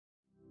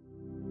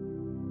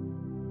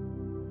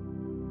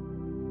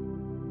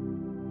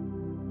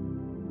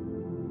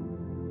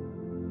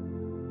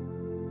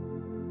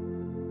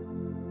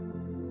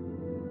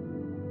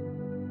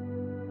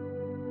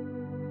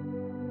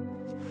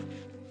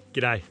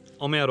G'day,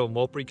 I'm out on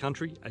Walbury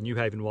Country at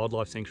Newhaven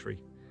Wildlife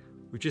Sanctuary.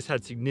 We've just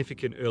had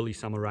significant early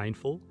summer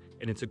rainfall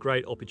and it's a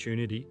great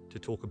opportunity to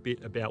talk a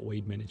bit about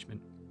weed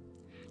management.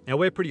 Now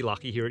we're pretty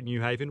lucky here at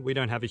Newhaven, we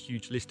don't have a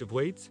huge list of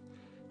weeds,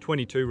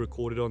 22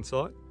 recorded on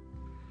site.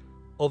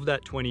 Of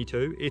that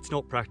 22, it's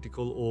not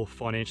practical or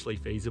financially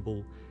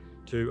feasible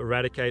to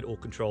eradicate or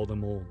control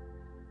them all.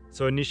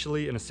 So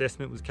initially an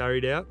assessment was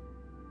carried out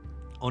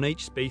on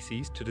each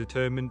species to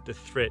determine the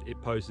threat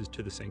it poses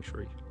to the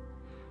sanctuary.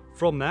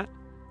 From that,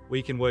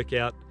 we can work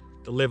out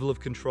the level of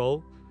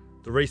control,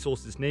 the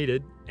resources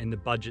needed, and the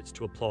budgets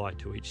to apply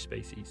to each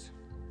species.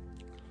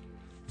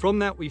 From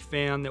that, we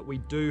found that we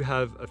do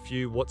have a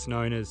few what's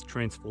known as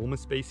transformer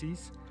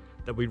species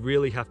that we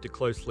really have to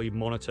closely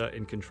monitor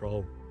and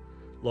control,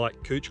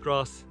 like couch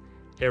grass,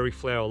 hairy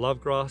flower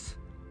lovegrass,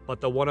 but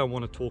the one I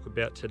want to talk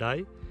about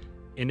today,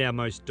 and our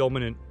most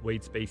dominant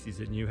weed species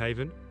at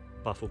Newhaven,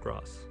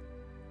 bufflegrass.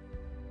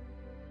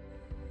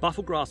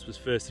 Bufflegrass was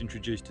first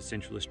introduced to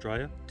Central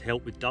Australia to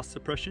help with dust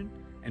suppression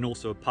and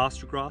also a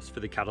pasture grass for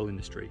the cattle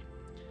industry.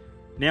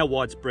 Now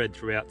widespread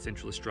throughout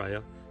Central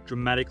Australia,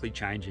 dramatically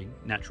changing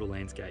natural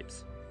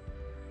landscapes.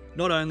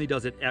 Not only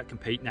does it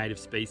outcompete native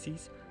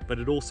species, but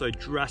it also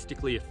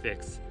drastically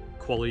affects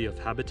quality of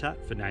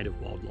habitat for native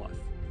wildlife.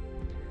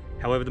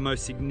 However, the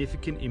most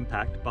significant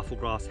impact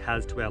bufflegrass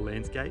has to our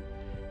landscape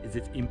is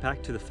its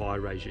impact to the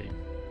fire regime.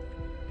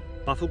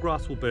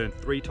 Bufflegrass will burn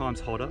 3 times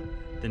hotter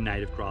than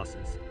native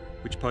grasses,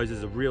 which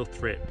poses a real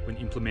threat when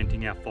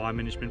implementing our fire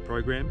management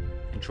program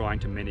and trying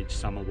to manage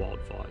summer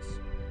wildfires.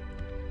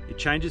 It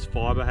changes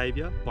fire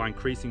behaviour by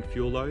increasing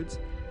fuel loads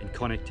and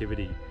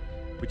connectivity,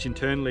 which in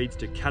turn leads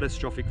to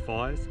catastrophic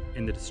fires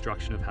and the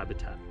destruction of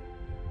habitat,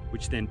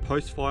 which then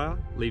post-fire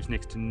leaves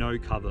next to no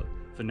cover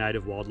for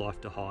native wildlife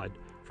to hide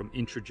from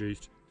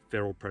introduced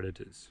feral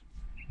predators.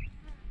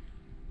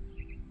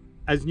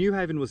 As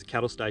Newhaven was a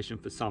cattle station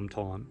for some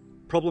time,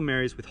 problem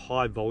areas with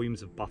high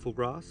volumes of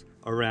bufflegrass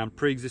are around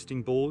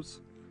pre-existing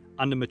bores,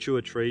 under mature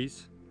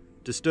trees,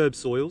 disturbed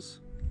soils,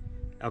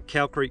 our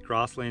Cow Creek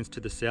grasslands to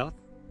the south,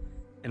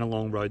 and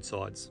along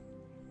roadsides.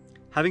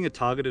 Having a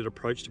targeted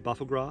approach to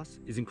bufflegrass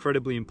is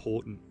incredibly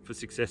important for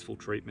successful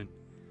treatment.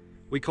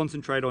 We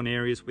concentrate on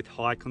areas with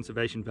high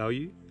conservation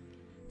value,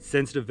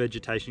 sensitive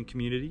vegetation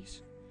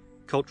communities,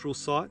 cultural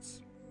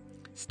sites,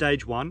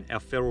 Stage 1, our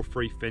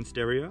feral-free fenced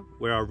area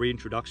where our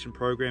reintroduction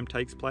program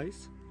takes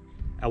place,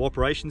 our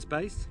operations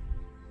base,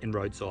 and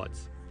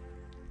roadsides.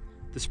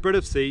 The spread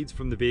of seeds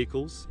from the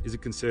vehicles is a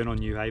concern on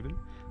Newhaven,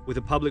 with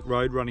a public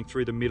road running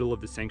through the middle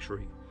of the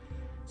sanctuary.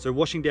 So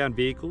washing down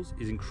vehicles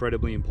is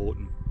incredibly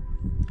important.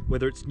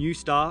 Whether it's new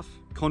staff,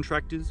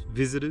 contractors,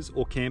 visitors,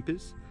 or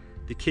campers,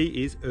 the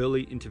key is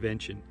early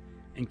intervention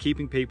and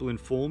keeping people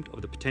informed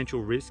of the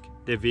potential risk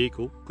their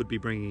vehicle could be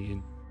bringing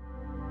in.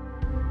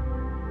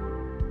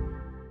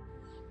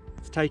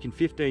 It's taken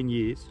 15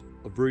 years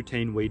of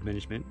routine weed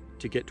management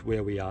to get to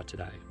where we are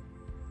today.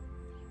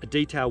 A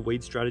detailed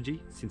weed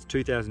strategy since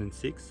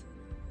 2006,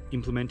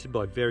 implemented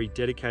by very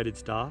dedicated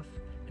staff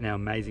and our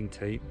amazing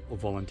team of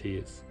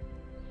volunteers.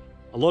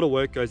 A lot of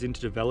work goes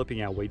into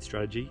developing our weed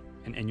strategy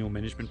and annual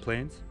management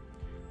plans,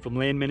 from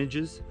land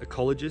managers,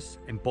 ecologists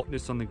and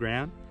botanists on the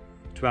ground,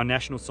 to our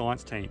national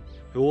science team,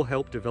 who all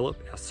help develop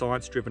our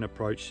science-driven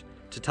approach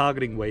to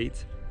targeting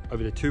weeds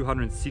over the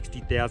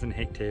 260,000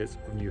 hectares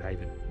of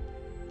Newhaven.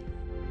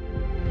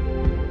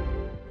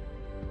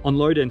 On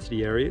low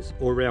density areas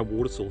or around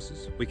water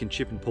sources, we can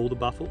chip and pull the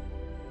buffle.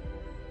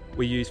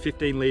 We use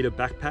 15 litre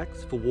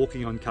backpacks for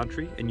walking on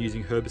country and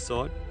using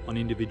herbicide on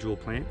individual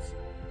plants.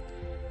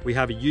 We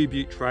have a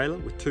U-Butte trailer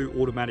with 2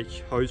 automatic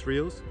hose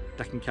reels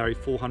that can carry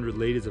 400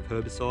 litres of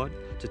herbicide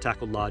to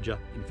tackle larger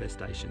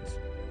infestations.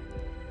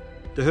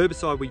 The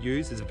herbicide we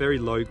use is a very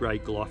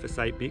low-grade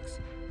glyphosate mix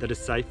that is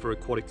safe for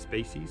aquatic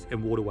species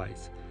and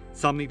waterways,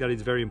 something that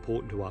is very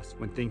important to us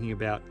when thinking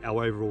about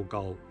our overall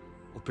goal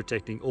of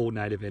protecting all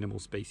native animal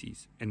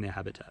species and their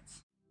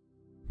habitats.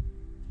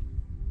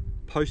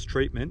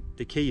 Post-treatment,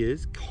 the key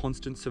is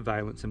constant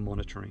surveillance and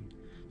monitoring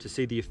to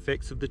see the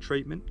effects of the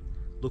treatment,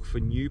 look for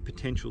new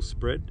potential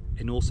spread,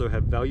 and also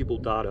have valuable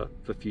data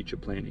for future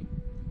planning.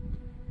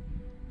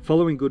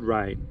 Following good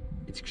rain,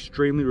 it's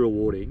extremely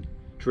rewarding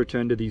to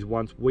return to these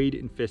once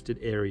weed-infested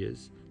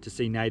areas to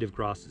see native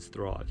grasses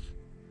thrive.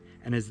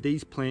 And as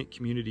these plant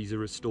communities are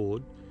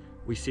restored,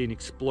 we see an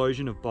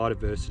explosion of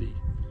biodiversity,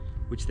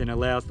 which then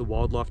allows the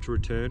wildlife to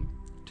return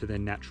to their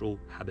natural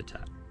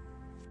habitat.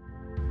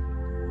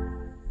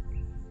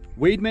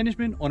 Weed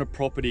management on a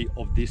property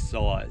of this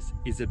size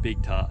is a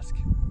big task,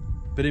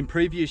 but in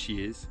previous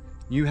years,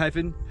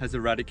 Newhaven has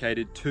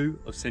eradicated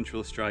 2 of Central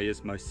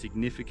Australia's most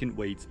significant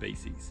weed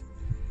species,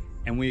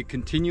 and we are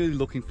continually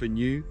looking for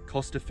new,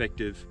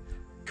 cost-effective,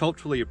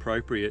 culturally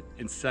appropriate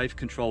and safe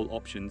control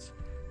options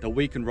that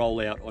we can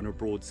roll out on a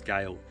broad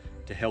scale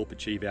to help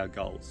achieve our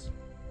goals.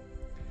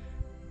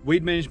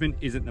 Weed management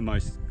isn't the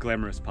most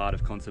glamorous part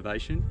of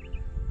conservation,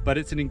 but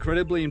it's an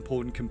incredibly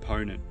important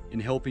component in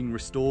helping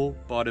restore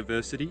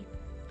biodiversity,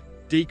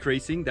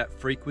 decreasing that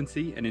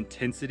frequency and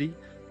intensity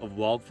of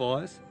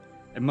wildfires,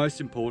 and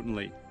most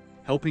importantly,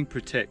 helping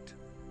protect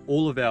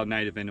all of our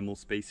native animal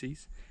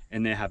species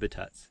and their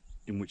habitats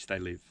in which they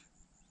live.